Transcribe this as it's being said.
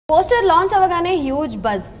Poster launch అవ్వగానే huge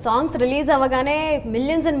buzz, songs release అవ్వగానే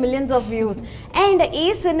millions and millions of views. And ఈ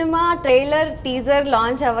cinema trailer teaser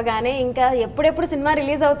launch అవ్వగానే ఇంకా ఎప్పుడెప్పుడు సినిమా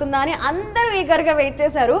రిలీజ్ అవుతుందా అని అందరూ ఈగర్గా వెయిట్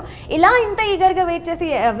చేశారు. ఇలా ఇంత ఈగర్గా వెయిట్ చేసి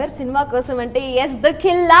ఎవరి సినిమా కోసం అంటే ఎస్ ద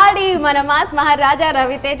ఖిల్లాడి, మన మాస్ మహారాజా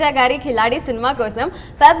రవితేజ గారి ఖిల్లాడి సినిమా కోసం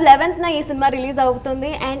Feb 11th ఈ సినిమా రిలీజ్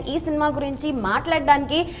అవుతుంది. అండ్ ఈ సినిమా గురించి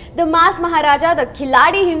మాట్లాడడానికి the mass Maharaja the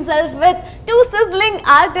ఖిల్లాడి himself with 2 sizzling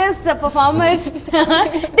artists performers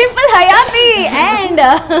Dimple Hayati and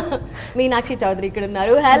Meenakshi Chaudhary ఇక్కడ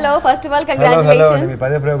ఉన్నారు. Hello, first of all congratulations. మీ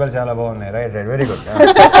పదే ప్రయోగాలు చాలా బాగున్నాయి. Right very good.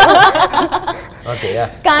 Okay yeah.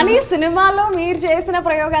 కానీ సినిమాలో మీరు చేసిన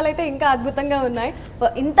ప్రయోగాలు అయితే ఇంకా అద్భుతంగా ఉన్నాయి.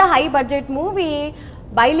 ఇంత high budget movie,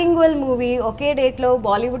 bilingual movie, ఒకే డేట్ లో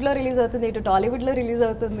బాలీవుడ్ లో రిలీజ్ అవుతుంది, ఇటు టాలీవుడ్ లో రిలీజ్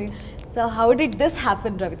అవుతుంది. So how did this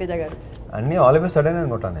happen Raviteja గారు? అన్నీ ఆల్ ఆఫ్ ఎ సడన్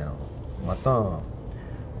అనుకుంటాను నేను. మొత్తం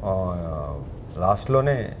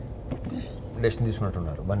లాస్ట్లోనే decision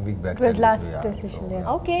తీసుకున్నట్టున్నారు. 1 week back. Last decision.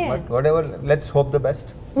 Okay, but what ever, let's hope the best.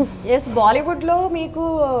 Yes, Bollywood లో మీకు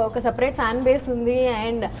ఒక సెపరేట్ ఫ్యాన్ బేస్ ఉంది.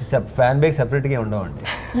 అండ్ ఫ్యాన్ బేస్ సెపరేట్గా ఉండవండి,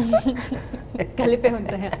 కలిపే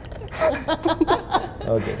ఉంటాయా?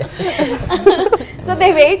 Okay. So they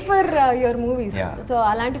wait for your movies. So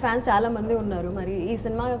అలాంటి ఫ్యాన్స్ చాలా మంది ఉన్నారు. మరి ఈ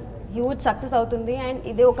సినిమా హ్యూజ్ సక్సెస్ అవుతుంది అండ్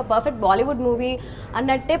ఇది ఒక పర్ఫెక్ట్ బాలీవుడ్ మూవీ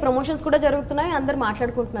అన్నట్టే ప్రమోషన్స్ కూడా జరుగుతున్నాయి, అందరు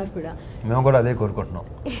మాట్లాడుకుంటున్నారు కూడా. మేము కూడా అదే కోరుకుంటున్నాం,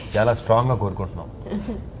 చాలా స్ట్రాంగ్గా కోరుకుంటున్నాం.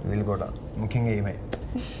 వీళ్ళు కూడా ముఖ్యంగా ఈమె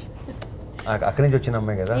అక్కడి నుంచి వచ్చిన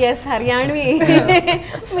అమ్మాయి కదా. Yes, హర్యాణవి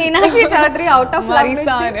Meenakshi Chowdary out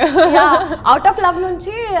of love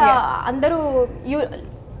నుంచి అందరూ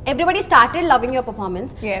everybody started loving your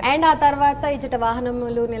performance. And ఆ తర్వాత ఇచ్చట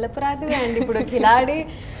వాహనములు నిలపరాదు అండ్ ఇప్పుడు ఖిలాడి.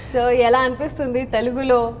 సో ఎలా అనిపిస్తుంది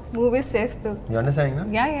తెలుగులో మూవీస్ చేస్తూ?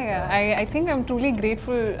 I think I'm truly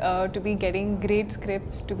grateful to be getting great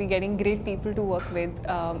scripts, to be getting great people to work with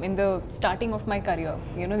in the starting of my career.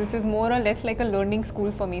 You know, this is more or less like a learning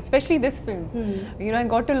school for me, especially this film. You know, I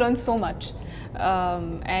got to learn so much,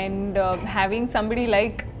 and having somebody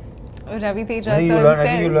like Ravi Teja I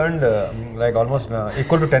think you learned like almost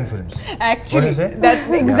equal to 10 films. Actually, that's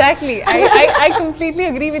exactly. I completely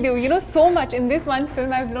agree with you. You know, so much in this one film,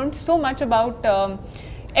 I've learned so much about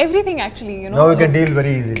everything. Actually, you know. Now you can deal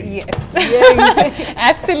very easily. Yes,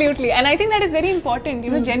 absolutely. And I think that is very important.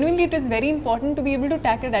 You know, genuinely, it is very important to be able to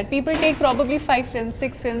tackle that. People take probably 5 films,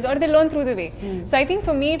 6 films, or they learn through the way. So I think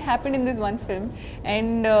for me, it happened in this one film,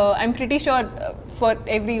 and I'm pretty sure for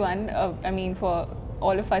everyone. I mean, for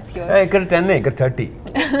all of us here. ఇక్కడ 10 ఇక్కడ 30.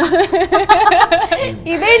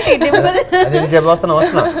 ఇదేంటి డింపుల్? అదే చెప్పొస్తాను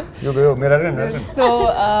మీరు అడగండి. So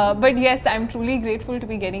but yes, I'm truly grateful to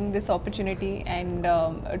be getting this opportunity and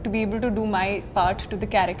to be able to do my part to the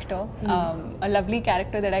character, a lovely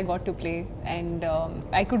character that I got to play, and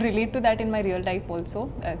I could relate to that in my real life also.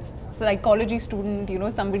 As a psychology student, you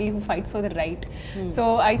know, somebody who fights for the right. So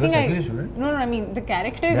I think no, I mean the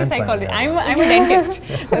character is a psychologist. I'm a dentist.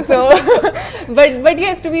 So but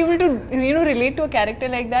yes, to be able to, you know, relate to a character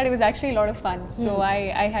like that, it was actually a lot of fun. So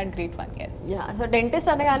I had great fun. Yes. Yeah. So dentist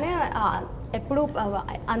అనగానే ఎప్పుడు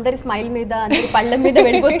అందరి smile మీద, అందరి పళ్ళ మీద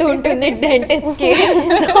వెళ్ళిపోతూ ఉంటుంది dentist కి.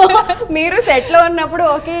 సో మీరు సెట్ లో ఉన్నప్పుడు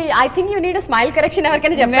okay, I think you need smile correction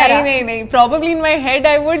ఎవరికైనా చెప్పారా? No. Probably in my head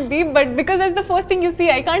I would be, but because that's the first thing you see,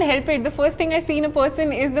 I can't help it. The first thing I see in a person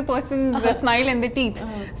is the person's smile and the teeth.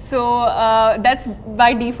 So that's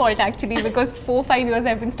by default actually, because 4-5 years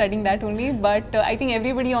I've been studying that only. But I think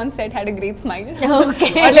everybody on set had a great smile.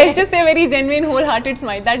 Okay. Or let's just say a very genuine, wholehearted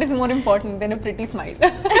smile. That is more important than a pretty smile.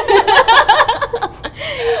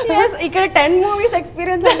 Yes, ఇక్కడ 10 movies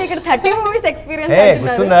experience అంటే ఇక్కడ 30 movies experience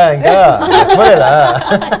అంటున్నారు. ఇంకా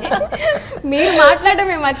మీరు మాట్లాడడం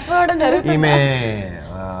మేము మర్చిపోవడం జరుగుతుంది. ఈమె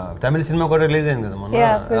తమిళ సినిమా కూడా రిలీజ్ అయింది కదా మొన్న,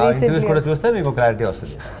 ఆ ఇంటర్వ్యూస్ కూడా చూస్తే మీకు క్లారిటీ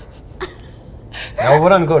వస్తుంది.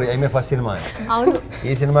 ఎవరు అనుకోరు ఈమె ఫస్ట్ సినిమా. అవును,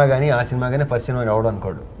 ఈ సినిమా కానీ ఆ సినిమా కానీ ఫస్ట్ సినిమా ఎవడు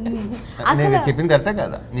అనుకోడు. నేను చెప్పింది కరెక్టా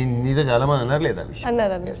కదా? నీతో చాలా మంది అన్నారు లేదా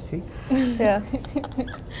విషయం?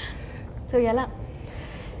 సో ఎలా?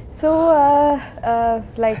 So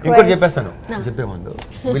like ఇంకోటి చెప్పేస్తాను చెప్పే ముందు,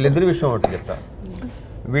 వీళ్ళిద్దరి విషయం ఒకటి చెప్తా.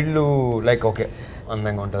 వీళ్ళు లైక్ ఓకే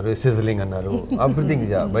అందంగా ఉంటారు, సిజ్లింగ్ అన్నారు, everything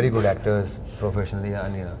very good actors professionally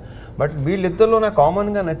అని. బట్ వీళ్ళిద్దరిలో నాకు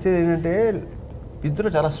కామన్గా నచ్చేది ఏంటంటే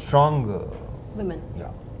ఇద్దరు చాలా స్ట్రాంగ్ విమెన్.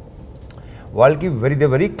 వాళ్ళకి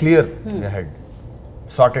వెరీ క్లియర్ హెడ్,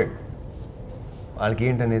 సార్టెడ్. వాళ్ళకి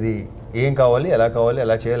ఏంటనేది, ఏం కావాలి, ఎలా కావాలి,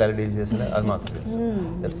 ఎలా చేయాలి, ఎలా డీల్ చేయాలి, అది మాత్రం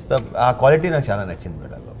తెలుసు. ఆ క్వాలిటీ నాకు చాలా నచ్చింది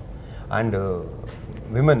వీళ్ళలో. అండ్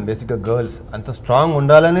విమెన్ బేసిక్గా గర్ల్స్ అంత స్ట్రాంగ్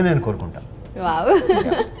ఉండాలని నేను కోరుకుంటాను.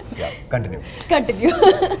 Continue.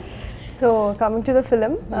 So coming to the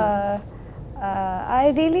film,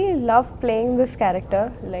 I really love playing this character,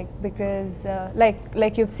 because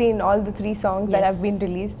like you've seen all the 3 songs that Yes. have been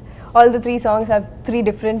released. All the 3 songs have 3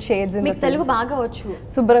 different shades in the మీకు Telugu film. బాగా వచ్చు.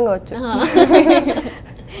 శుభ్రంగా వచ్చు.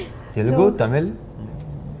 Telugu, Tamil,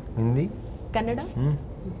 Hindi, Kannada,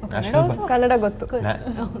 Kannada గొత్తు.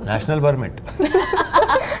 National permit.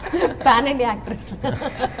 Pan India actress.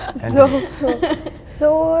 So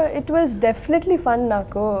it was definitely fun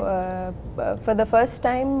నాకు. For the first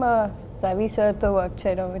time Ravi sir తో work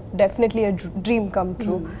చేయడం, it definitely a dream come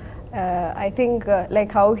true. I think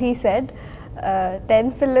like how he said 10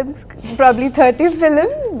 films, probably 30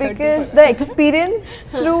 films, because the experience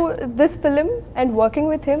through this film and working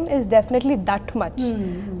with him is definitely that much.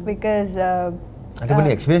 Because అంటే మన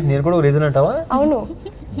experience నేను కూడా reason అంటావా? అవును.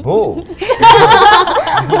 ఓ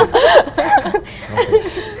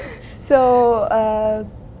So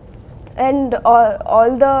and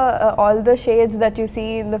all the shades that you see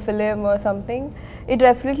in the film or something, it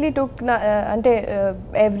definitely took ante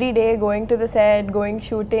every day going to the set, going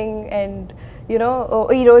shooting, and you know,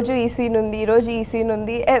 ee roju ee scene undi, ee roju ee scene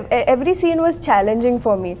undi. Every scene was challenging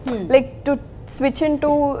for me, like to switch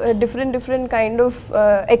into a different kind of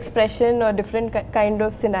expression or different kind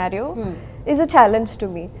of scenario is a challenge to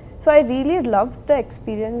me. So I really loved the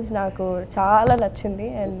experience. నాకు చాలా నచ్చింది,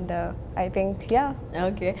 and I think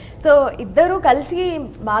okay. So ఇద్దరు కలిసి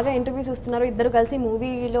బాగా interviews ఇస్తున్నారు, ఇద్దరు కలిసి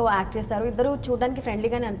మూవీలో యాక్ట్ చేస్తారు, ఇద్దరు చూడడానికి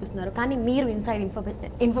ఫ్రెండ్లీగానే అనిపిస్తున్నారు. కానీ మీరు ఇన్సైడ్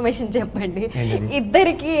ఇన్ఫర్మేషన్ చెప్పండి,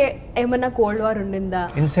 ఇద్దరికి ఏమన్నా cold war ఉండిందా?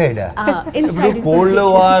 Inside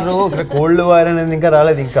cold war అనేది ఇంకా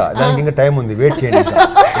రాలేదు, ఇంకా దానికి ఇంకా టైం ఉంది, వెయిట్ చేయండి.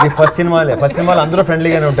 ఇది ఫస్ట్ సినిమాలు అందరూ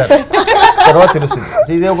ఫ్రెండ్లీగానే ఉంటారు, తర్వాత తెలుస్తుంది.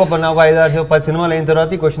 ఇది ఒక 5-10 సినిమాలు అయిన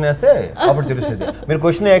తర్వాత ఈ క్వశ్చన్ వేస్తే అప్పుడు తెలుస్తుంది. మీరు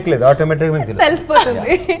క్వశ్చన్ వేయట్లేదు, ఆటోమేటిక్గా మీకు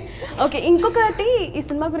తెలిసిపోతుంది. ఓకే, ఇంకొకటి ఈ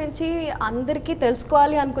సినిమా గురించి అందరికీ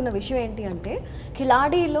తెలుసుకోవాలి అనుకున్న విషయం ఏంటి అంటే,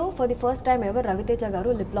 ఖిలాడీలో for the first time ever Raviteja గారు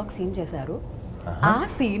లిప్ లాక్ సీన్ చేశారు. ఆ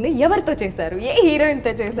సీన్ ఎవరితో చేశారు, ఏ హీరోయిన్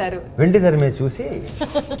తో చేశారు? వెండితెర మీద చూసి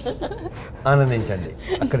ఆనందించండి,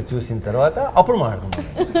 అక్కడ చూసిన తర్వాత అప్పుడు మాట్లాడుకుంటాం.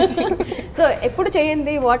 సో ఎప్పుడు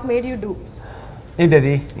చేయండి, వాట్ మేడ్ యూ డూ?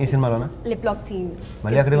 ఏంటది ఈ సినిమాలోనా లిప్ లాక్ సీన్?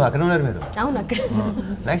 మళ్ళీ అక్కడ ఉన్నారు మీరు? అవును, అక్కడ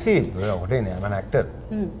నెక్స్ట్ ఒకటే, నేను యాక్టర్,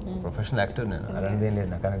 ప్రొఫెషనల్ యాక్టర్, నేను అలాంటిది ఏం లేదు,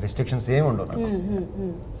 నాకు రిస్ట్రిక్షన్స్ ఏమి ఉండవు.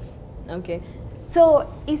 ఓకే, సో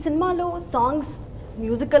ఈ సినిమాలో సాంగ్స్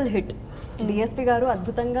మ్యూజికల్ హిట్, డిఎస్పి గారు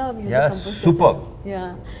అద్భుతంగా సూపర్.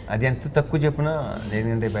 అది ఎంత తక్కువ చెప్పినా,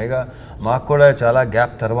 ఎందుకంటే పైగా మాకు కూడా చాలా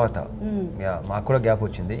గ్యాప్ తర్వాత మాకు కూడా గ్యాప్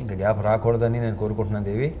వచ్చింది, ఇంకా గ్యాప్ రాకూడదని నేను కోరుకుంటున్నాను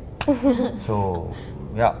దేవి. So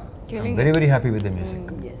very very happy with the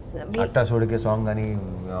music. అట్టా సోడికే సాంగ్ కానీ,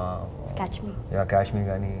 క్యాష్ మీ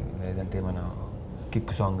కానీ, లేదంటే మన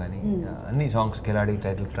కిక్ సాంగ్ కానీ, అన్ని songs, కిలాడి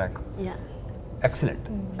title track excellent,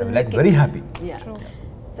 like very happy.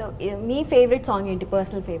 So మీ ఫేవరెట్ సాంగ్ ఏంటి,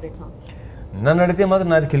 పర్సనల్ ఫేవరెట్ సాంగ్? నన్ను అడిగితే మాత్రం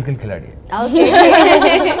నాది కిల్కిల్ కిలాడి.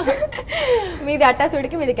 మీది అట్టా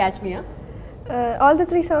సోడికి, మీది catch మీయా? all the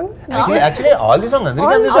 3 songs. Actually all the songs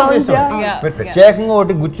అందరికీ అన్ని సాంగ్స్ ఇష్టం. బట్ ప్రత్యేకంగా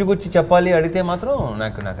ఒకటి గుచ్చి చెప్పాలి అడిగితే మాత్రం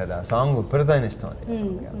నాకు అది ఆ సాంగ్ విపరీతమైన ఇష్టం.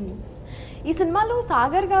 ఈ సినిమాలో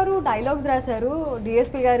సాగర్ గారు డైలాగ్స్ రాశారు,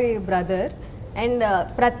 డిఎస్పి గారి బ్రదర్, అండ్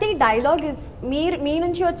ప్రతి డైలాగ్ మీ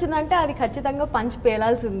నుంచి వచ్చిందంటే అది ఖచ్చితంగా పంచ్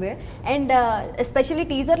పేలాల్సిందే. అండ్ ఎస్పెషల్లీ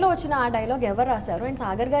టీజర్లో వచ్చిన ఆ డైలాగ్ ఎవరు రాశారు, అండ్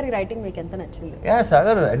సాగర్ గారి రైటింగ్ మీకు ఎంత నచ్చింది?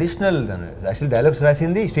 సాగర్ అడిషనల్ యాక్చువల్ డైలాగ్స్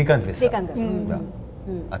రాసింది శ్రీకాంత్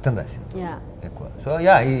అతను రాసింది ఎక్కువ. సో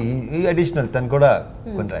ఈ అడిషనల్ తను కూడా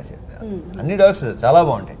కొన్ని రాశారు. అన్ని డైలాగ్స్ చాలా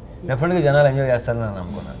బాగుంటాయి, డెఫినెట్గా జనాలు ఎంజాయ్ చేస్తారని నేను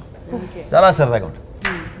అనుకున్నాను, చాలా సరదాగా ఉంటుంది.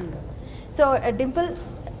 సో డింపుల్,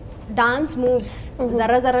 డాన్స్ మూవ్స్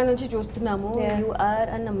జరా జరా నుంచి చూస్తున్నాము, you are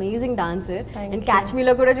an amazing dancer, and catch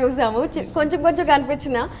మీలో కూడా చూసాము, కొంచెం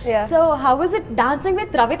కనిపించిన. So how was it dancing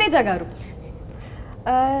with Raviteja గారు?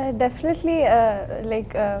 Definitely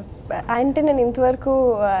like అంటే నేను ఇంతవరకు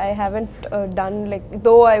I haven't done, like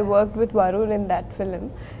though I worked with Varun in that film,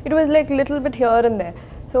 it was like little bit here and there.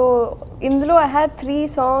 So ఇందులో I had 3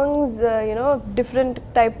 songs, you know, different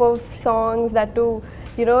type of songs that to,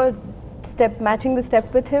 you know, matching the step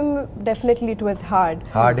with him. Definitely it was hard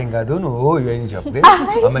ఏం కాదు, నువ్వు ఏం చెప్పి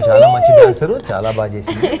ఆమె చాలా మంచి dancer, చాలా బాగా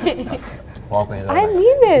చేసింది. I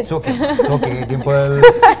mean it. It's okay. It's okay, Dimple.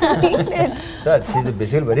 She's a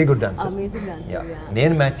basically very good dancer. Amazing dancer. Yeah.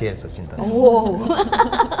 నేను మ్యాచ్ చేయాల్సి వచ్చింది.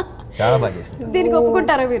 చాలా బాగా చేసింది. దీనికి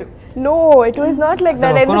ఒప్పుకుంటారా మీరు? No, it was not like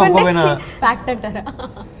that. Fact అంటారా?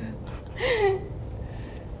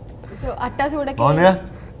 సో అట్టా చూడకి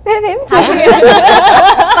నేనేం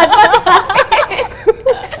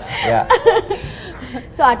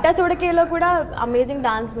సో అట్టా సుడకేలో కూడా అమేజింగ్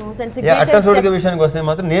డాన్స్ మూవ్స్ అండ్ అట్టా సోడిక విషయానికి వస్తే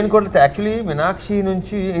మాత్రం నేను కూడా యాక్చువల్లీ మీనాక్షి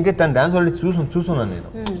నుంచి ఇంకా తన డాన్స్ ఆల్రెడీ చూసున్నాను నేను,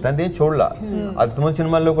 తనది ఏం చూడలా. అంతమంది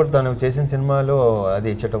సినిమాల్లో కూడా తను చేసిన సినిమాలో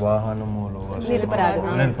అది ఇచ్చట వాహనములు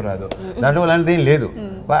నిలపరాదు దాంట్లో అలాంటిది ఏం లేదు.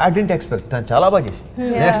 ఐ డెంట్ ఎక్స్పెక్ట్, తను చాలా బాగా చేసింది,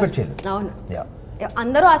 నేను ఎక్స్పెక్ట్ చేయలేదు. అవును,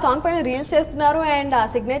 అందరూ ఆ సాంగ్ పైన రీల్స్ చేస్తున్నారు అండ్ ఆ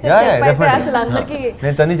సిగ్నేచర్ స్టెప్ అయితే అసలు అందరికి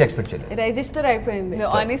నేను తన నుంచి ఎక్స్పెక్ట్ చేయలేదు. రిజిస్టర్ అయిపోయింది.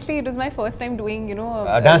 Honestly, it was my first time doing,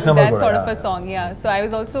 dance number that kuda, sort of a song. Yeah, so I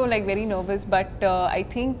was also like very nervous, but I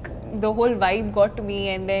think the whole vibe got to me,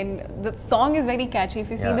 and then the song is very catchy.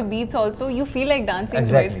 If you see the beats also, you feel like dancing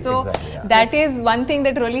to it. So that is one thing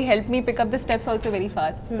that really helped me pick up the steps also very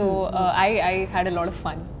fast. So I had a lot of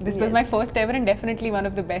fun. This was my first ever and definitely one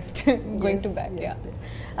of the best going to back. Yeah.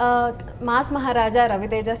 Mass Maharaja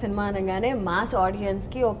Raviteja cinema అనగానే mass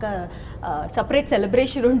ఆడియన్స్కి ఒక separate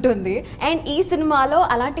celebration ఉంటుంది. And ఈ సినిమాలో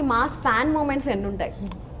అలాంటి mass fan moments ఎన్ని ఉంటాయి?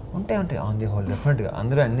 ఉంటాయి ఆన్ ది హోల్ డెఫినెట్గా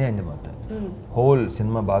అందరూ అన్నీ ఎంజాయ్ అవుతాయి. హోల్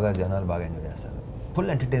సినిమా బాగా జనాలు బాగా ఎంజాయ్ చేస్తారు. Full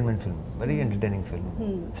entertainment film, very entertaining film,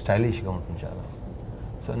 స్టైలిష్గా ఉంటుంది చాలా.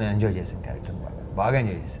 సో నేను ఎంజాయ్ చేశాను క్యారెక్టర్ బాగా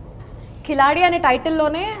ఎంజాయ్ చేశాను. ఖిలాడి అనే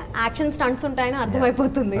టైటిల్లోనే యాక్షన్ స్టంట్స్ ఉంటాయని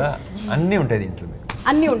అర్థమైపోతుంది. అన్నీ ఉంటాయి దీంట్లో,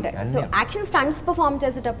 అన్నీ ఉంటాయి. సో యాక్షన్ స్టంట్స్ పర్ఫామ్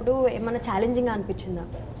చేసేటప్పుడు ఏమైనా ఛాలెంజింగ్గా అనిపించిందా?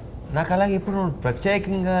 నాకు అలాగే ఇప్పుడు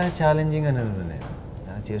ప్రత్యేకంగా ఛాలెంజింగ్ అనేది నేను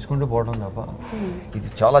చేసుకుంటూ పోవడం తప్ప ఇది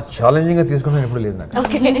చాలా ఛాలెంజింగ్గా తీసుకుంటాను ఎప్పుడు లేదు నాకు.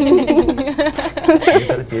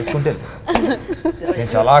 సరే చేసుకుంటే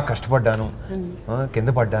నేను చాలా కష్టపడ్డాను, కింద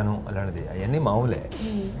పడ్డాను అలాంటిది అవన్నీ మామూలే.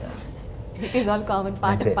 It is all common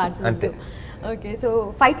part and parcel. అంతే. ఓకే, సో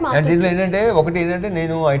ఫైట్ మాస్టర్స్ దీంట్లో ఏంటంటే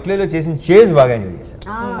నేను ఇట్లీలో చేసిన చేజ్ బాగా ఎంజాయ్ చేశాను.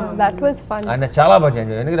 That was fun. ఆయన చాలా బాగా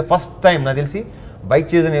ఎంజాయ్, ఎందుకంటే ఫస్ట్ టైం నాకు తెలిసి బైక్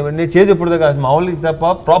చేజ్ నేను చేజ్ ఎప్పుడు కాదు మామూలుగా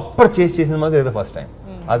తప్ప ప్రాపర్ చేజ్ చేసిన మాత్రం ఏదో ఫస్ట్ టైం,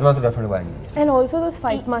 అది మాత్రం డెఫినెట్గా బాగా ఎంజాయ్ చేశాను. And also those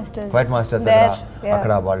fight masters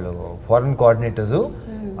అక్కడ వాళ్ళు ఫారెన్ కోఆర్డినేటర్స్,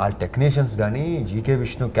 వాళ్ళ టెక్నీషియన్స్ కానీ జీకే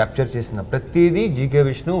విష్ణు క్యాప్చర్ చేసిన ప్రతిదీ జీకే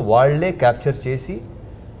విష్ణు వాళ్ళే క్యాప్చర్ చేసి,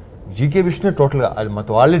 జీకే విష్ణు టోటల్గా అది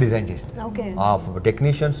మొత్తం వాళ్ళే డిజైన్ చేసింది. ఆ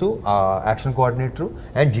టెక్నీషియన్స్, ఆ action coordinator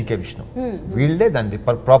and GK Vishnu వీళ్ళే దాన్ని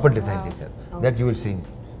ప్రాపర్ డిజైన్ చేశారు. That you will see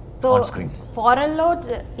on screen. Foreign లో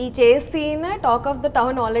ఈ చేస్ scene talk of the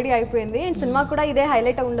town already అయిపోయింది అండ్ సినిమా కూడా ఇదే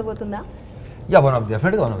హైలైట్ ఉండబోతుందా? యా,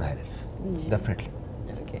 డెఫినెట్గా one of the highlights, definitely.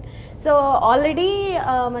 Okay, so already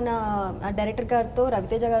మన డైరెక్టర్ గారితో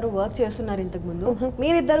రవితేజ గారు వర్క్ చేస్తున్నారు ఇంతకుముందు.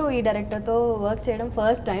 మీరిద్దరు ఈ డైరెక్టర్తో వర్క్ చేయడం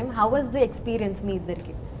first time. How was the experience మీ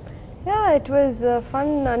ఇద్దరికి? Yeah, it was fun.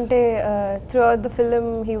 Ante throughout the film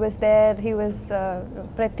he was there. He was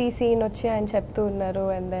prati scene వచ్చి ఆయన చెప్తూ ఉన్నారు,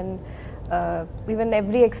 and then even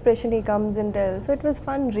every expression he comes and tells. So it was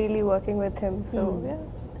fun really working with him. So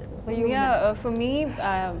for me,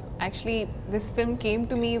 actually this film came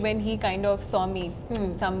to me when he kind of saw me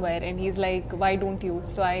somewhere and he's like, why don't you?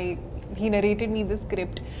 So he narrated me the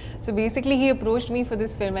script. So basically he approached me for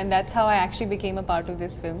this film and that's how I actually became a part of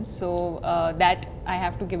this film. So that I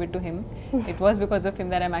have to give it to him. It was because of him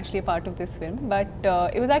that I'm actually a part of this film. But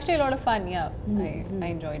it was actually a lot of fun. Yeah, I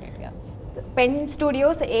enjoyed it. Yeah. Pen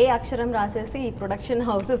studios ఏ అక్షరం రాసేసి ఈ production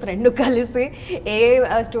houses రెండు కలిసి ఏ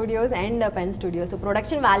studios and pen studios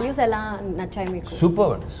production values ఎలా నచ్చాయి మీకు?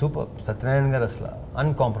 Super Satyanarayana గారు అసలు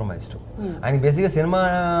అన్కాంప్రమైజ్డ్. ఆయన బేసిక్గా సినిమా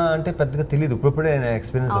అంటే పెద్దగా తెలియదు, ఇప్పుడే ఆయన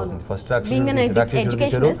ఎక్స్పీరియన్స్ అవుతుంది. ఫస్ట్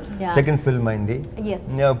సెకండ్ ఫిల్మ్ అయింది,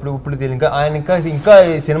 ఇప్పుడు ఇంకా ఆయన ఇంకా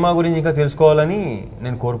సినిమా గురించి ఇంకా తెలుసుకోవాలని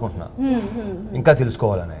నేను కోరుకుంటున్నా. ఇంకా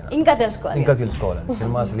తెలుసుకోవాలని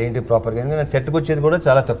సినిమా అసలు ఏంటి ప్రాపర్గా. ఎందుకంటే సెట్కి వచ్చేది కూడా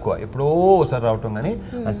చాలా తక్కువ, ఎప్పుడో ఒకసారి రావటం, కానీ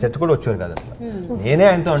ఆయన సెట్ కూడా వచ్చేవారు కాదు అసలు. నేనే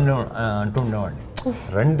ఆయనతో అంటూ ఉండేవాడిని,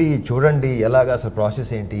 రండి చూడండి ఎలాగా అసలు ప్రాసెస్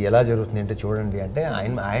ఏంటి, ఎలా జరుగుతుంది అంటే చూడండి అంటే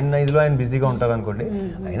ఆయన ఇదిలో ఆయన బిజీగా ఉంటారు అనుకోండి,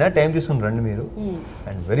 అయినా టైం తీసుకుని రండి మీరు.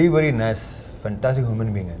 And very very nice fantastic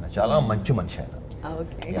human being ఆయన, చాలా మంచి మనిషి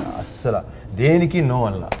ఆయన. అస్సలు దేనికి నో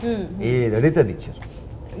అలా, ఏది అడిగితే అది ఇచ్చారు.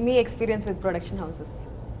 మీ experience with production houses?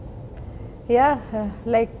 Yeah,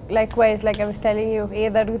 likewise, like I was telling you,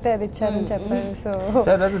 ఏది అడిగితే అది ఇచ్చారని చెప్పారు. So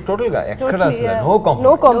టోటల్గా ఎక్కడ అసలు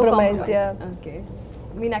no compromise. Yeah. Okay.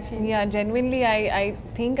 Meenakshi? Yeah, genuinely I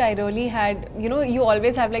think I really had, you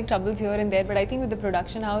always have like troubles here and there, but I think with the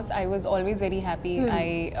production house I was always very happy.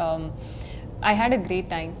 I had a great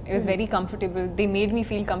time. It was very comfortable. They made me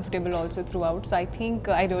feel comfortable also throughout. So I think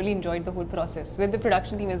I really enjoyed the whole process. With the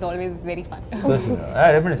production team is always very fun.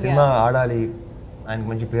 Cinema ఆడాలి, ఆయనకు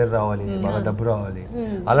మంచి పేరు రావాలి, బాగా డబ్బు రావాలి,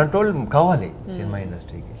 అలాంటి వాళ్ళు కావాలి సినిమా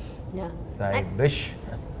ఇండస్ట్రీకి. Wish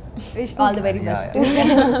all the very best.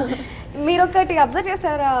 మీరు ఒకటి అబ్జర్వ్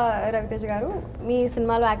చేశారా రవితేజ గారు, మీ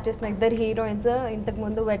సినిమాలో యాక్ట్ చేసిన ఇద్దరు హీరోయిన్స్ ఇంతకు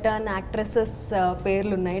ముందు వెటర్న్ యాక్ట్రెసెస్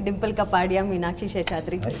పేర్లు ఉన్నాయి, డింపుల్ కపాడియా, మీనాక్షి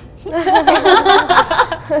శేషాద్రి.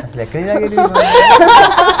 అసలు ఎక్కడి తాగేది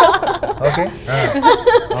ఓకే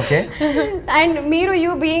ఓకే. అండ్ మీరు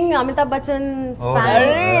you being Amitabh Bachchan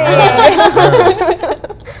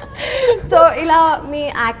so ఇలా మీ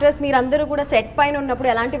యాక్టర్స్ మీరందరూ కూడా సెట్ పైన ఉన్నప్పుడు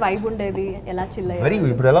ఎలాంటి వైబ్ ఉండేది, ఎలా చిల్ వెరీ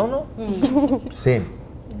ఇప్పుడు ఎలా ఉన్నావు సేమ్,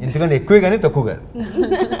 ఎందుకంటే ఎక్కువే కానీ తక్కువ కాదు,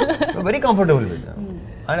 very comfortable with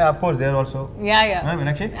and of course there also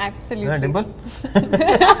Meenakshi Dimple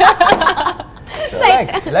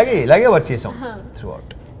ఇలాగే వర్క్ చేసాం through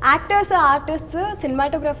out. Actors artist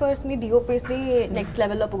cinematographers ని డిఓపీస్ ని నెక్స్ట్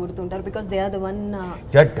లెవెల్లో పొగుడుతుంటారు because they are the one.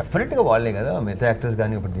 డెఫినెట్గా వాళ్ళే కదా మిగతా యాక్టర్స్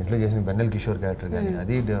కానీ ఇప్పుడు దీంట్లో చేసిన బెన్నెల్ కిషోర్ క్యారెక్టర్ కానీ,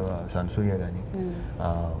 అది సన్సూయ కానీ,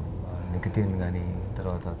 నిఖితిన్ కానీ,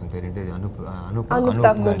 తర్వాత అతని పేరేంటి అనూప్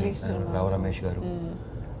కానీ, రావు రమేష్ గారు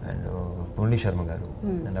అండ్ పూర్ణి శర్మ గారు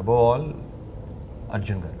అండ్ అబోవ్ ఆల్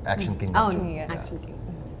అర్జున్ గారు, యాక్షన్ కింగ్.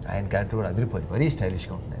 ఆయన క్యారెక్టర్ కూడా అదిరిపోయి వెరీ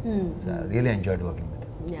స్టైలిష్గా ఉంటుంది. Really enjoyed working with.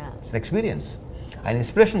 It's experience. ఆయన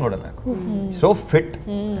ఇన్స్పిరేషన్ కూడా నాకు, సో ఫిట్.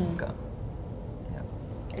 ఇంకా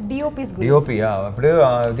డిఓపి అప్పుడు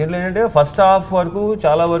దీంట్లో ఏంటంటే ఫస్ట్ హాఫ్ వరకు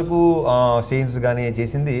చాలా వరకు సీన్స్ కానీ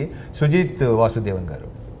చేసింది సుజిత్ వాసుదేవన్ గారు.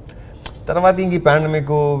 తర్వాత ఇంక ఈ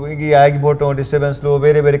పాండమిక్ ఇంక ఆగిపోవటం, డిస్టర్బెన్స్లో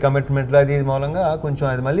వేరే వేరే కమిట్మెంట్లు అది మూలంగా కొంచెం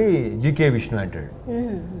అది మళ్ళీ జీకే విష్ణు అంటాడు.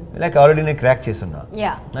 లైక్ ఆల్రెడీ నేను క్రాక్ చేస్తున్నా,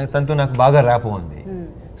 నాకు తనతో నాకు బాగా ర్యాప్ ఉంది.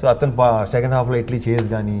 సో అతను సెకండ్ హాఫ్లో ఇట్లీ చేస్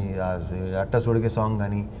కానీ, అట్ట సోడికే సాంగ్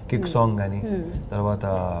కానీ, కిక్ సాంగ్ కానీ, తర్వాత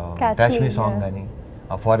కాశ్మీర్ సాంగ్ కానీ,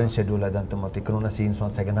 ఆ ఫారెన్ షెడ్యూల్ అదంతా మొత్తం ఇక్కడ ఉన్న సీన్స్,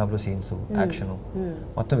 సెకండ్ హాఫ్లో సీన్స్, యాక్షన్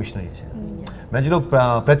మొత్తం విష్ణు చేశాడు. మధ్యలో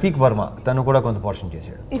ప్రతీక్ వర్మ తను కూడా కొంత పోర్షన్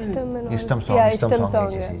చేశాడు. ఇష్టం సాంగ్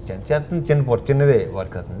చిన్నదే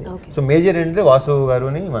వర్క్ అవుతుంది. సో మేజర్ ఏంటంటే వాసు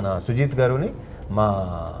గారుని, మన సుజిత్ గారుని, మా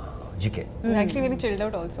జీకే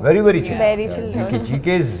వెరీ వెరీ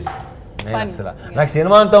జీకే. అసలు నాకు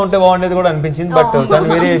సినిమా అంతా ఉంటే బాగుండేది కూడా అనిపించింది, బట్ తను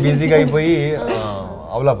వేరే బిజీగా అయిపోయి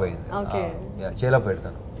అవలాపోయింది, చేలా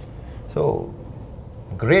పెడతాను. సో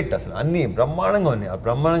గ్రేట్, అసలు అన్ని బ్రహ్మాండంగా ఉన్నాయి.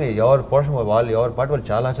 బ్రహ్మాండంగా ఎవరి పోర్షన్ వాళ్ళు, ఎవరి పాటు వాళ్ళు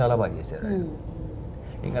చాలా చాలా బాగా చేశారు.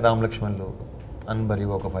 ఇంకా రామ్ లక్ష్మణ్లు అన్బరి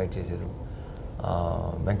ఒక ఫైట్ చేశారు,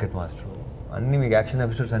 వెంకట్ మాస్టర్, అన్ని మీకు యాక్షన్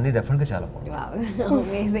ఎపిసోడ్స్ అన్ని డెఫినెట్గా చాలా బాగుంది.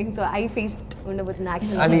 సో ఐ ఫీస్ట్ ఉండబోతున్న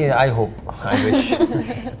యాక్షన్ అని ఐ హోప్, ఐ విష్.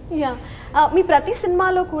 మీ ప్రతి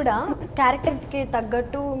సినిమాలో కూడా క్యారెక్టర్కి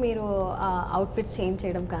తగ్గట్టు మీరు అవుట్ఫిట్స్ చేంజ్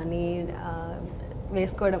చేయడం కానీ,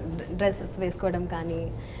 వేసుకోవడం, డ్రెస్సెస్ వేసుకోవడం కానీ,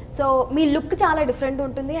 సో మీ లుక్ చాలా డిఫరెంట్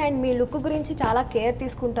ఉంటుంది అండ్ మీ లుక్ గురించి చాలా కేర్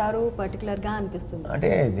తీసుకుంటారు పర్టికులర్గా అనిపిస్తుంది. అంటే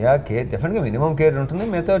కేర్ డెఫినెట్గా మినిమం కేర్ ఉంటుంది,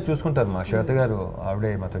 మిగతా చూసుకుంటారు. మా శ్వేత గారు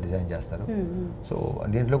ఆవిడే మాతో డిజైన్ చేస్తారు. సో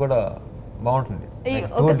దీంట్లో కూడా బాగుంటుంది.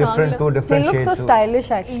 టూ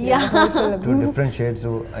డిఫరెంట్ షేడ్స్,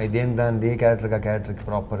 ఏ క్యారెక్టర్కి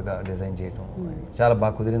ప్రాపర్గా డిజైన్ చేయడం చాలా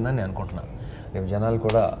బాగా కుదిరిందని నేను అనుకుంటున్నాను. రేపు జనాలు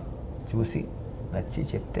కూడా చూసి నచ్చి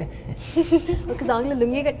చెప్తే. ఒక సాంగ్లో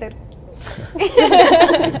లుంగి కట్టారు,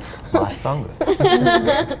 సాంగ్.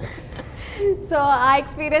 సో ఆ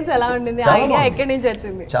ఎక్స్పీరియన్స్ ఎలా ఉండింది, ఐడియా ఎక్కడి నుంచి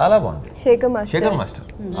వచ్చింది? చాలా బాగుంది. శేఖర్ మాస్టర్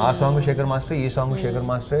ఆ సాంగ్ శేఖర్ మాస్టర్, ఈ సాంగ్ శేఖర్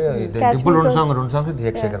మాస్టర్, ఇప్పుడు రెండు సాంగ్స్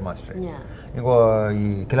శేఖర్ మాస్టర్. ఇంకో ఈ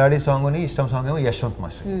కిలాడి సాంగ్, ఇష్టం సాంగ్ ఏమో యశ్వంత్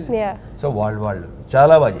మాస్టర్. సో వాళ్ళు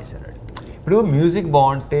చాలా బాగా చేశారు. ఇప్పుడు మ్యూజిక్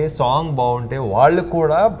బాగుంటే, సాంగ్ బాగుంటే వాళ్ళు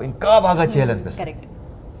కూడా ఇంకా బాగా చేయాలనిపిస్తుంది.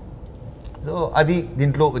 సో అది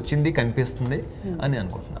దీంట్లో వచ్చింది, కనిపిస్తుంది అని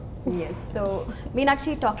అనుకుంటున్నాను. So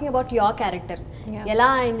Meenakshi, talking about your character, ఎలా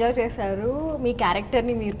ఎంజాయ్ చేశారు మీ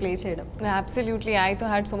క్యారెక్టర్ని మీరు ప్లే చేయడం? Absolutely, I too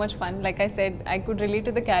had so much fun. Like I said, I could relate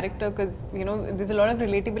to the character because there's a lot of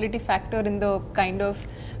relatability factor in the kind of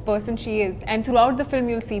person she is, and throughout the film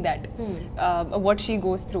you'll see that what she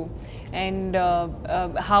goes through, and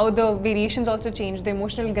how the variations also change, the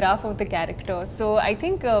emotional graph of the character. So I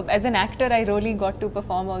think as an actor I really got to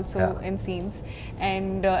perform also in scenes,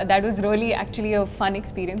 and that was really actually a fun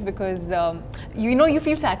experience because you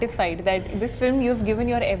feel satisfied that this film you've given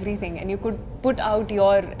your everything and you could put out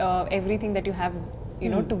your everything that you have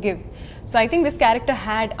to give. So I think this character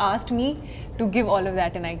had asked me to give all of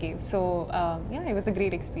that and I gave. So it was a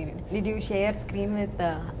great experience. Did you share screen with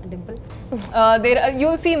Dimple?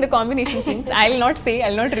 You'll see in the combination scenes. I'll not say,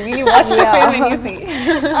 I'll not reveal. You watch the film when you see.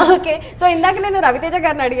 Okay. So ఇందాక నేను రవితేజ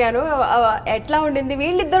గారిని అడిగాను ఎట్లా ఉండింది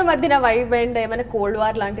వీళ్ళిద్దరి మధ్యన vibe and ఏమైనా cold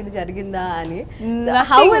war లాంటిది జరిగిందా అని.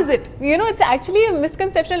 How was it? It's actually a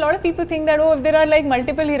misconception. A lot of people think that if there are like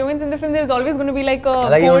multiple heroines in the film, there's always going to be like a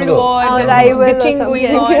cold war, bitching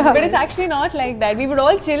going on. But it's actually not like that. We would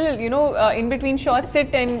all chill, in between shots,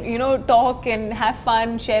 sit and talk and have fun,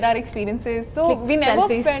 share our experiences. So we never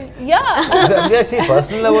felt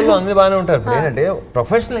personal లెవెల్లో అందరూ బాగానే ఉంటారు. ఇప్పుడు ఏంటంటే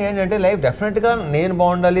professional ఏంటంటే life definite గా నేను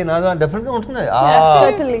బాగుండాలి, నాదో డెఫినెట్ గా ఉంటుంది,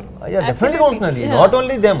 డెఫినెట్ గా ఉంటుంది. నాట్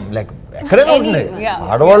ఓన్లీ దెమ్, లైక్ ఎక్కడైనా ఉంటుంది,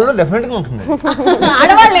 ఆడవాళ్ళు డెఫినెట్ గా ఉంటుంది.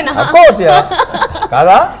 ఆడవాళ్ళేనా? Of course, yeah.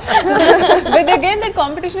 కాదా? But again, that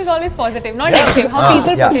competition is always positive, not negative. How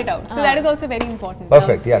people put it out. So that is also very important.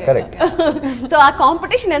 Perfect, yeah, correct. So ఆ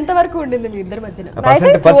competition ఎంత వరకు ఉండింది మీ ఇద్దరి మధ్యన?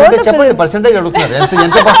 పర్సెంటేజ్ చెప్పండి, పర్సెంటేజ్ అడుగుతున్నారు,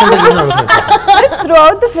 ఎంత పర్సెంటేజ్ అడుగుతున్నారు? It's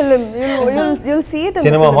throughout the film. You'll see it in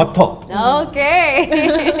cinema మొత్తం. ఓకే.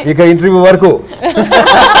 ఇక ఇంటర్వ్యూ వరకు.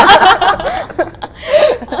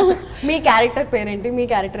 మీ క్యారెక్టర్ పేరేంటి? మీ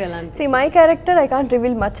క్యారెక్టర్ ఎలా? See, my character, I can't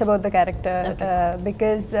reveal much about the character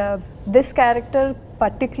because this character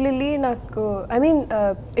particularly,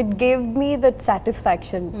 it gave me that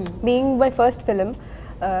satisfaction. Being my first film,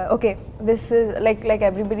 okay, this is like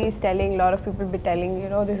everybody is telling, a lot of people be telling,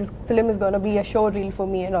 this film is going to be a show reel for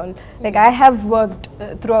me and all. Like I have worked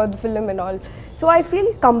throughout the film and all. So I feel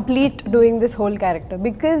complete doing this whole character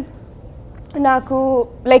because naku,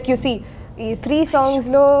 like you see, ఈ 3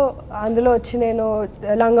 సాంగ్స్లో అందులో వచ్చి నేను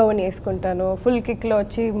లంగవని వేసుకుంటాను, full కిక్లో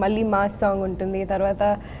వచ్చి మళ్ళీ mass song ఉంటుంది, తర్వాత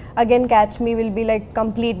again catch me will be like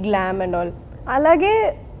complete glam and all. అలాగే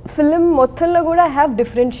ఫిల్మ్ మొత్తంలో కూడా I have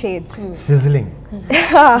different shades. Sizzling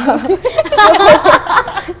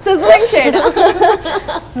shade.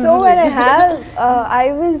 So when I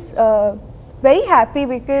was very happy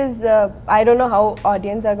because I don't know how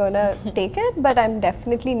audience are gonna take it, but I'm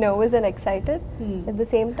definitely nervous and excited at the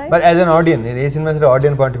same time. But as an audience, నేను ఏ cinema సరే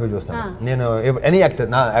audience point of view చూస్తాను. నేను any actor,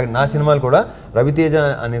 నా సినిమాలు కూడా రవితేజ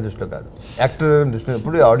అనే దృష్టిలో కాదు, యాక్టర్ దృష్టిలో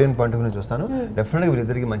ఎప్పుడు ఆడియన్స్ పాయింట్ ఆఫ్ వ్యూ చూస్తాను. డెఫినెట్గా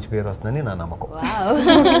వీళ్ళిద్దరికి మంచి పేరు వస్తుందని నా నమ్మకం.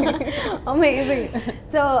 అమేజింగ్.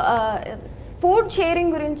 సో ఫుడ్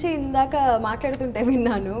షేరింగ్ గురించి ఇందాక మాట్లాడుతుంటే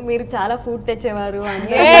విన్నాను, మీరు చాలా ఫుడ్ తెచ్చేవారు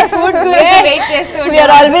అని. ఫుడ్ గురించి వెయిట్ చేస్తూ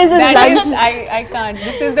ఉంటారు. I can't.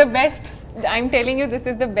 This is the best. I'm telling you, this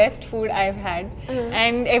is the best food I've had.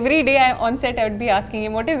 And every day on set, I would be asking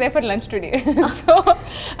him, what is there for lunch today? So,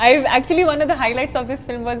 one of the highlights of this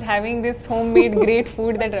film was having this homemade great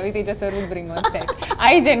food that Ravi Teja sir would bring on set.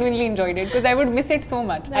 I genuinely enjoyed it because I would miss it so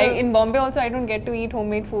much. In Bombay also, I don't get to eat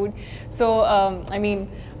homemade food. So,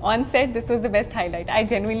 on set, this was the best highlight. I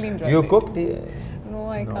genuinely enjoyed it. You cooked? No,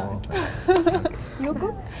 I can't. You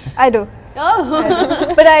cook? I do.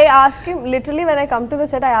 But I ask him, literally when I come to the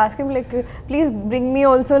set, I ask him like, please bring me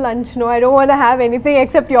also lunch. No, I don't want to have anything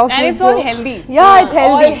except your food. And it's all healthy. Yeah, it's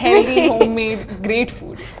healthy. All healthy, homemade, great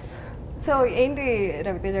food. So ఏంటి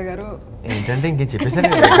రవితేజ గారు, ఏంటంటే ఇంక చెప్పేసరి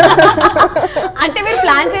అంటే మీరు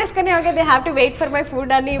plan చేసుకుని okay they have to wait for my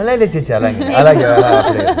food అని అలాగే చేసి అలాగే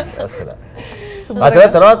అసలు ఆ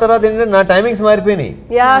తర్వాత ఏంటంటే నా టైమింగ్స్ మారిపోయినాయి.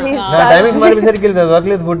 నా టైమింగ్స్ మారిపోయేసరికి వర్క్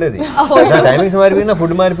లేదు, ఫుడ్ అది. నా టైమింగ్స్ మారిపోయినా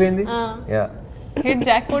ఫుడ్ మారిపోయింది. Yeah hit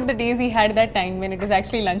jackpot the days he had that time when it was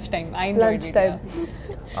actually lunch time. I enjoyed it.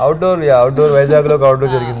 Outdoor Vizag లో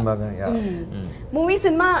అవుట్డోర్ జరిగింది మాకు. మూవీ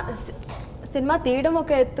సినిమా తీయడం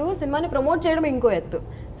ఒక ఎత్తు, సినిమాని ప్రమోట్ చేయడం ఇంకో ఎత్తు.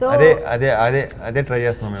 సో అదే ట్రై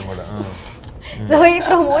చేస్తున్నాం మేము కూడా. సో ఈ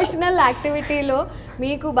ప్రమోషనల్ యాక్టివిటీలో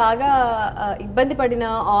మీకు బాగా ఇబ్బంది పడిన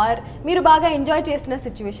ఆర్ మీరు బాగా ఎంజాయ్ చేసిన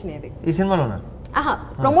సిచ్యువేషన్ ఏది ఈ సినిమాలో?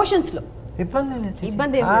 ప్రమోషన్స్ లో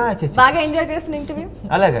ఇబ్బంది బాగా ఎంజాయ్ చేసిన ఇంటర్వ్యూ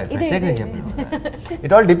అలాగే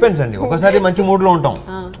ఇట్ ఆల్ డిపెండ్స్ అండి. ఒకసారి మంచి మూడ్ లో ఉంటాం,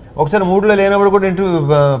 ఒకసారి మూడ్ లో లేనప్పుడు కూడా ఇంటర్వ్యూ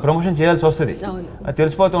ప్రమోషన్ చేయాల్సి వస్తుంది. అది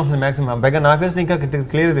తెలిసిపోతూ ఉంటుంది మాక్సిమం. పైగా నా ఫేస్ ఇంకా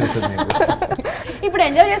క్లియర్ తెలుస్తుంది. ఇప్పుడు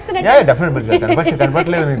ఎంజాయ్ చేస్తున్నా డెఫినెట్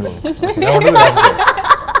కనపట్లేదు మీకు.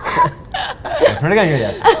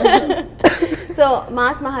 సో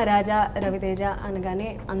మాస్ మహారాజా రవితేజ అనగానే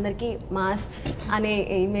అందరికీ మాస్ అనే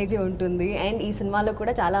ఇమేజ్ ఉంటుంది. అండ్ ఈ సినిమాలో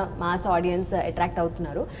కూడా చాలా మాస్ ఆడియన్స్ అట్రాక్ట్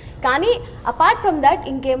అవుతున్నారు. కానీ అపార్ట్ ఫ్రమ్ దట్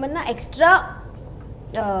ఇంకేమన్నా ఎక్స్ట్రా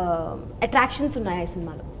అట్రాక్షన్స్ ఉన్నాయా ఈ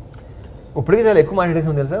సినిమాలో? ఇప్పటికీ చాలా ఎక్కువ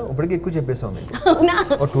మాట్లాడేసాం తెలుసా, ఇప్పటికీ ఎక్కువ చెప్పేసాం మీకు.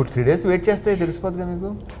 2-3 days వెయిట్ చేస్తే తెలిసిపోతుంది కదా మీకు.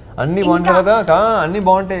 అన్నీ బాగుంటాయి కదా, అన్నీ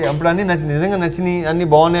బాగుంటాయి. అప్పుడు అన్నీ నిజంగా నచ్చినాయి, అన్నీ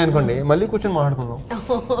బాగున్నాయి అనుకోండి, మళ్ళీ కూర్చొని మాట్లాడుకుందాం.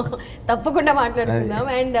 తప్పకుండా మాట్లాడుకుందాం.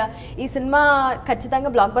 అండ్ ఈ సినిమా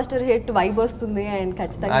ఖచ్చితంగా బ్లాక్ బస్టర్ హిట్ వైబ్ వస్తుంది. అండ్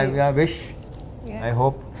ఖచ్చితంగా ఐ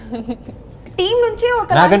హోప్ టీం నుంచి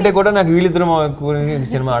నాకంటే కూడా నాకు వీళ్ళిద్దరు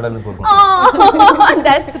సినిమా ఆడాలని కోరుకుంటున్నాను.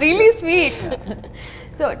 That's really sweet.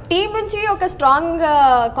 So team నుంచి ఒక స్ట్రాంగ్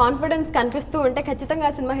కాన్ఫిడెన్స్ కనిపిస్తూ ఉంటే ఖచ్చితంగా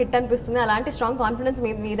ఆ సినిమా హిట్ అనిపిస్తుంది. అలాంటి స్ట్రాంగ్ కాన్ఫిడెన్స్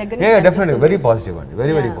మీ దగ్గర డెఫినెట్లీ వెరీ పాజిటివ్ అండి,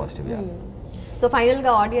 వెరీ పాజిటివ్. సో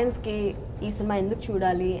ఫైనల్గా ఆడియన్స్కి ఈ సినిమా ఎందుకు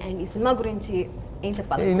చూడాలి అండ్ ఈ సినిమా గురించి ఏం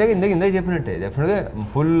చెప్పాలి? ఇందాక చెప్పినట్టే డెఫినెట్గా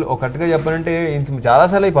ఫుల్ ఒక కరెక్ట్గా చెప్పాలంటే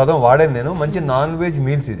చాలాసార్లు ఈ పదం వాడాను నేను. మంచి నాన్ వెజ్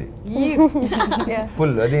మీల్స్ ఇది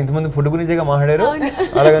ఫుల్. అది ఇంతమంది ఫుడ్ గురించేగా మాట్లాడారు,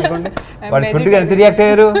 అలాగనుకోండి వాడు ఫుడ్గా ఎంత రియాక్ట్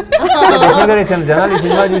అయ్యారు. జనాలు ఈ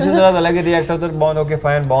సినిమా చూసిన తర్వాత అలాగే రియాక్ట్ అవుతారు. బాగుంది, ఓకే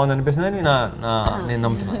ఫైన్, బాగుంది అనిపిస్తుంది అని నేను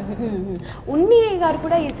నమ్ముతున్నాను. ఉన్ని గారు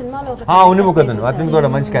కూడా ఈ సినిమాలో ఉన్ని ముఖద్దను అతను కూడా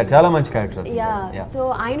మంచి క్యారెక్టర్, చాలా మంచి క్యారెక్టర్. సో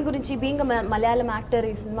ఆయన గురించి బీయింగ్ మలయాళం యాక్టర్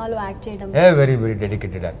ఈ సినిమాలో యాక్ట్ చేయడం very very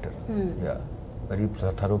dedicated actor, very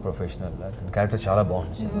thorough professional. Character చాలా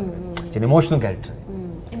బాగుంది, చిన్న emotional character.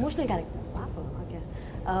 Emotional character.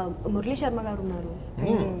 Murali Sharma గారు ఉన్నారు,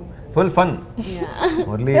 full fun.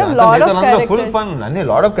 Murali full fun, అన్ని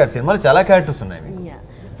లాట్ ఆఫ్ క్యారెక్టర్స్. సినిమాలో చాలా క్యారెక్టర్స్ ఉన్నాయి.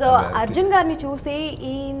 సో అర్జున్ గారిని చూసి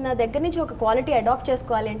ఈయన దగ్గర నుంచి ఒక క్వాలిటీ అడాప్ట్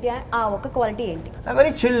చేసుకోవాలి అంటే ఆ ఒక క్వాలిటీ ఏంటి?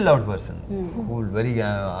 Very chilled out person, cool, very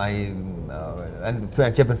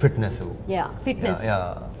చెప్పిన ఫిట్నెస్.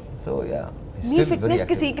 సో మీ ఫిట్నెస్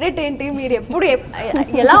కి సీక్రెట్ ఏంటి? మీరు ఎప్పుడు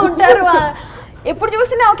ఎలా ఉంటారు? ఎప్పుడు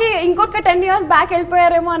చూసినా ఓకే ఇంకొక 10 years బ్యాక్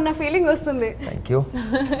వెళ్ళిపోయారేమో అన్న ఫీలింగ్ వస్తుంది. Thank you.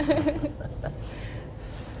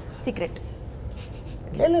 సీక్రెట్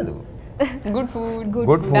లేదు, గుడ్ ఫుడ్,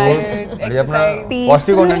 గుడ్ ఫుడ్,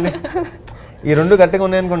 పాజిటివ్గా ఉండండి. ఈ రెండు కరెక్ట్గా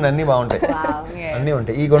ఉన్నాయి అనుకోండి అన్నీ బాగుంటాయి, అన్నీ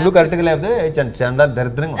ఉంటాయి. ఈ రెండు కరెక్ట్గా లేకపోతే చండా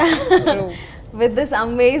దరిద్రంగా. With this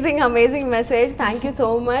amazing message, thank you so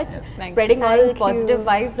much. Spreading all positive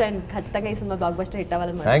vibes and ఖచ్చితంగా ఈ సినిమా బ్లాక్ బస్టర్ హిట్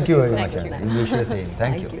అవ్వాలని. Thank you very much.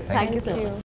 Thank you so much.